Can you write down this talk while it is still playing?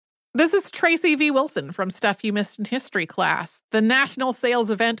This is Tracy V. Wilson from Stuff You Missed in History class. The national sales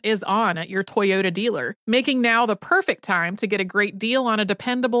event is on at your Toyota dealer, making now the perfect time to get a great deal on a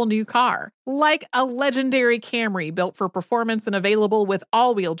dependable new car. Like a legendary Camry built for performance and available with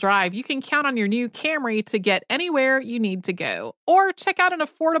all-wheel drive, you can count on your new Camry to get anywhere you need to go. Or check out an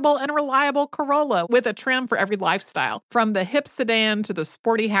affordable and reliable Corolla with a trim for every lifestyle. From the hip sedan to the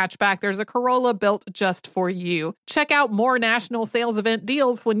sporty hatchback, there's a Corolla built just for you. Check out more national sales event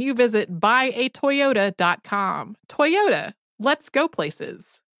deals when you visit buyatoyota.com. Toyota, let's go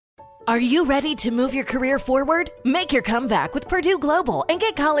places. Are you ready to move your career forward? Make your comeback with Purdue Global and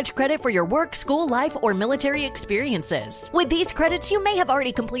get college credit for your work, school, life, or military experiences. With these credits, you may have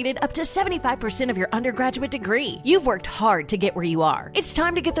already completed up to 75% of your undergraduate degree. You've worked hard to get where you are. It's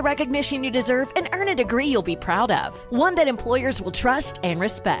time to get the recognition you deserve and earn a degree you'll be proud of. One that employers will trust and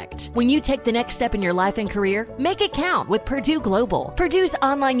respect. When you take the next step in your life and career, make it count with Purdue Global, Purdue's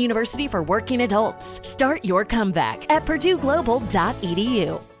online university for working adults. Start your comeback at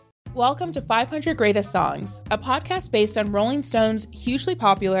purdueglobal.edu. Welcome to 500 Greatest Songs, a podcast based on Rolling Stone's hugely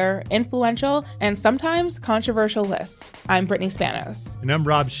popular, influential, and sometimes controversial list. I'm Brittany Spanos. And I'm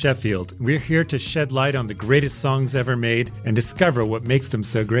Rob Sheffield. We're here to shed light on the greatest songs ever made and discover what makes them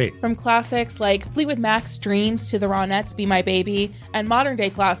so great. From classics like Fleetwood Mac's Dreams to the Ronettes' Be My Baby, and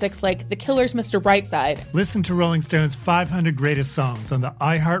modern-day classics like The Killers' Mr. Brightside. Listen to Rolling Stone's 500 Greatest Songs on the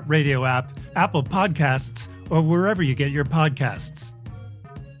iHeartRadio app, Apple Podcasts, or wherever you get your podcasts.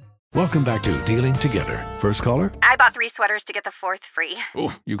 Welcome back to Dealing Together. First caller? I bought 3 sweaters to get the 4th free.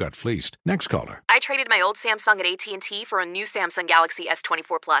 Oh, you got fleeced. Next caller? I traded my old Samsung at AT&T for a new Samsung Galaxy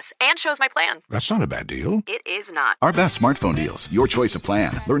S24 Plus and chose my plan. That's not a bad deal. It is not. Our best smartphone deals. Your choice of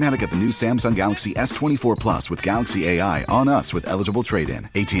plan. Learn how to get the new Samsung Galaxy S24 Plus with Galaxy AI on us with eligible trade-in.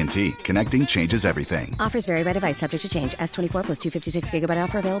 AT&T. Connecting changes everything. Offers vary by device. Subject to change. S24 plus 256 gigabyte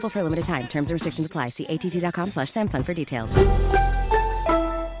offer available for a limited time. Terms and restrictions apply. See att.com/Samsung for details.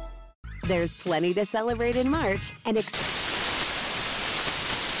 There's plenty to celebrate in March and National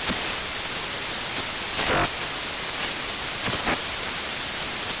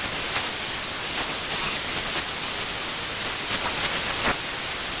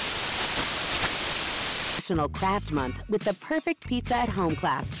Craft Month with the perfect pizza at home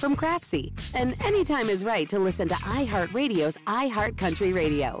class from Craftsy. And anytime is right to listen to iHeartRadio's iHeartCountry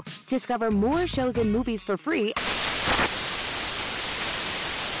Radio. Discover more shows and movies for free.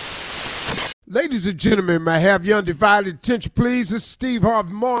 Ladies and gentlemen, may I have your undivided attention, please? This is Steve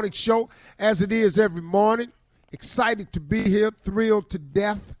Harvey Morning Show, as it is every morning. Excited to be here, thrilled to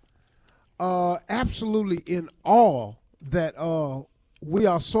death. Absolutely in awe that we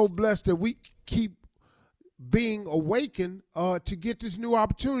are so blessed that we keep being awakened to get this new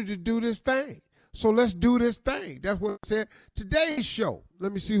opportunity to do this thing. So let's do this thing. That's what I said. Today's show,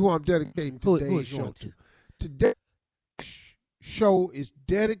 let me see who I'm dedicating today's show to. Today's show is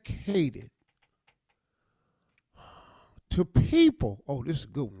dedicated to people. Oh, this is a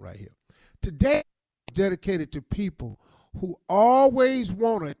good one right here. Today is dedicated to people who always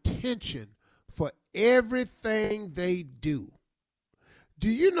want attention for everything they do. Do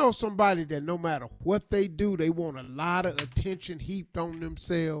you know somebody that no matter what they do, they want a lot of attention heaped on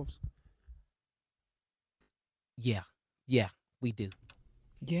themselves? Yeah, we do.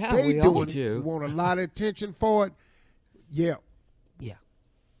 Yeah, we all do. Want a lot of attention for it? Yeah.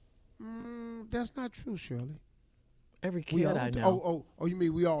 That's not true, Shirley. Every kid I know. Oh, you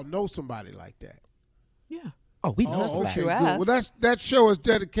mean we all know somebody like that? Yeah. Oh, we know That's what okay, you good. asked. Well, that show is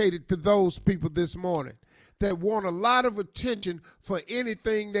dedicated to those people this morning that want a lot of attention for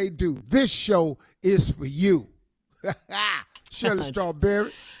anything they do. This show is for you. Shirley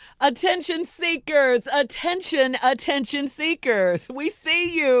Strawberry. Attention seekers, attention seekers. We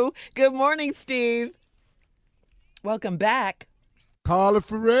see you. Good morning, Steve. Welcome back. Carla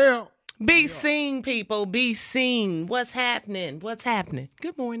Farrell. Be seen, people. Be seen. What's happening?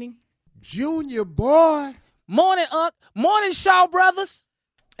 Good morning. Junior boy. Morning, Unc. Morning, Shaw Brothers.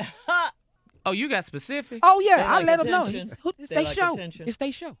 Oh, you got specific? Oh, yeah. They I like let them know. attention. It's They their like show. attention. It's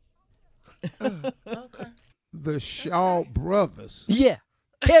their show. Okay. The Shaw Brothers. Yeah.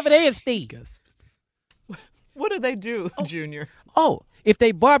 Kevin and Steve. What do they do, Junior? Oh, if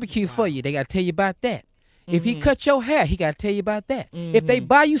they barbecue for you, they got to tell you about that. If he cut your hair, he got to tell you about that. If they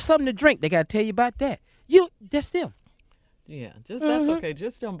buy you something to drink, they got to tell you about that. That's them. Yeah, that's okay.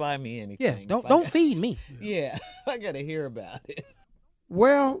 Just don't buy me anything. Yeah, don't feed me. Yeah, I got to hear about it.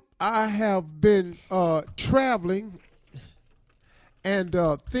 Well, I have been traveling, and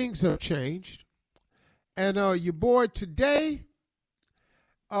things have changed. And your boy today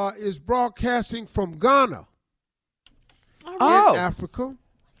is broadcasting from Ghana in Africa.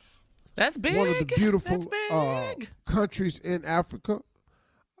 That's big. One of the beautiful countries in Africa,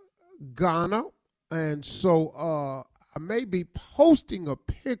 Ghana. And so I may be posting a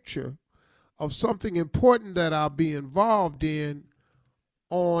picture of something important that I'll be involved in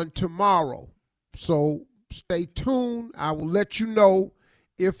on tomorrow. So stay tuned. I will let you know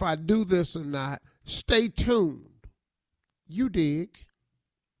if I do this or not. Stay tuned. You dig.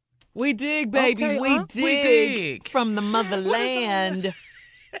 We dig, baby. Okay, we dig from the motherland.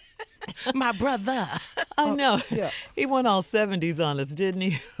 My brother. I know. Yeah. He went all 70s on us, didn't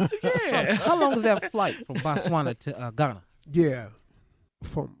he? Yeah. How long is that flight from Botswana to Ghana? Yeah.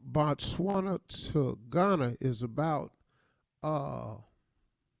 From Botswana to Ghana is about 5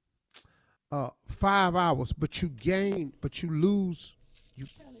 hours, but you lose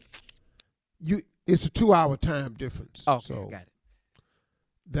you it's a 2-hour time difference. Okay, so got it.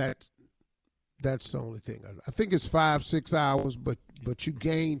 That's the only thing. I think it's 5-6 hours, but you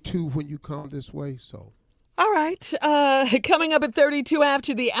gain 2 when you come this way. So All right. Coming up at 32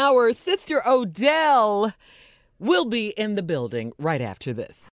 after the hour, Sister Odell will be in the building right after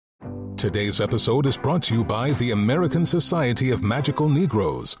this. Today's episode is brought to you by the American Society of Magical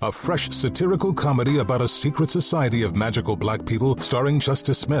Negroes, a fresh satirical comedy about a secret society of magical black people starring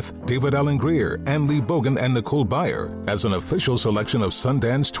Justice Smith, David Allen Greer, Ann Lee Bogan, and Nicole Byer. As an official selection of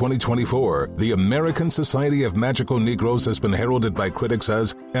Sundance 2024, the American Society of Magical Negroes has been heralded by critics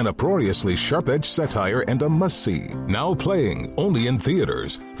as an uproariously sharp-edged satire and a must-see. Now playing only in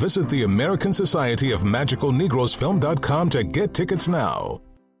theaters. Visit the American Society of Magical Negroes Film.com to get tickets now.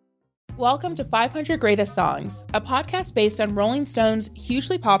 Welcome to 500 Greatest Songs, a podcast based on Rolling Stone's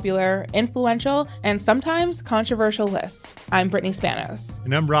hugely popular, influential, and sometimes controversial list. I'm Brittany Spanos.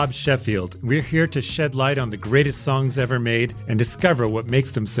 And I'm Rob Sheffield. We're here to shed light on the greatest songs ever made and discover what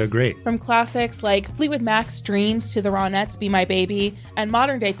makes them so great. From classics like Fleetwood Mac's Dreams to the Ronettes' Be My Baby, and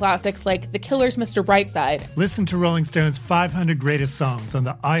modern-day classics like The Killer's Mr. Brightside. Listen to Rolling Stone's 500 Greatest Songs on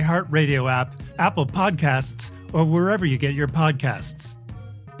the iHeartRadio app, Apple Podcasts, or wherever you get your podcasts.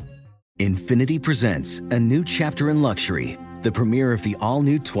 Infinity presents a new chapter in luxury, the premiere of the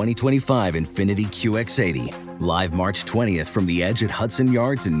all-new 2025 Infinity QX80, live March 20th from the Edge at Hudson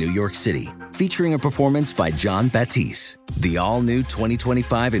Yards in New York City, featuring a performance by John Batiste. The all-new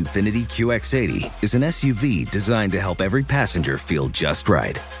 2025 Infinity QX80 is an SUV designed to help every passenger feel just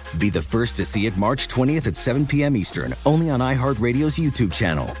right. Be the first to see it March 20th at 7 p.m. Eastern, only on iHeartRadio's YouTube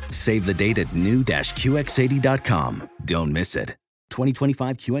channel. Save the date at new-QX80.com. Don't miss it.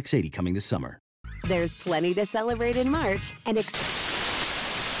 2025 QX80 coming this summer. There's plenty to celebrate in March and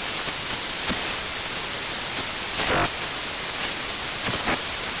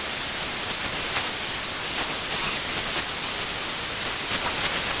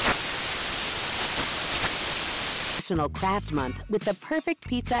National Craft Month with the perfect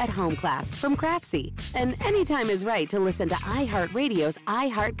pizza at home class from Craftsy. And anytime is right to listen to iHeartRadio's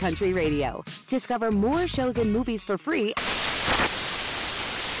iHeart Country Radio. Discover more shows and movies for free.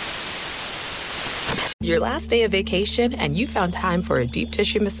 Your last day of vacation and you found time for a deep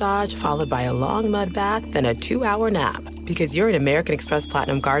tissue massage followed by a long mud bath, then a 2-hour nap. Because you're an American Express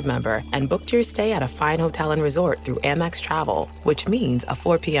Platinum Card member and booked your stay at a fine hotel and resort through Amex Travel, which means a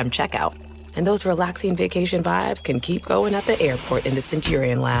 4 p.m. checkout. And those relaxing vacation vibes can keep going at the airport in the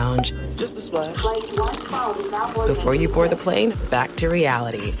Centurion Lounge. Just a splash. Before you board the plane, back to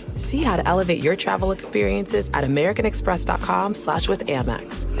reality. See how to elevate your travel experiences at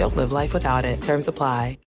americanexpress.com/withAmex. Don't live life without it. Terms apply.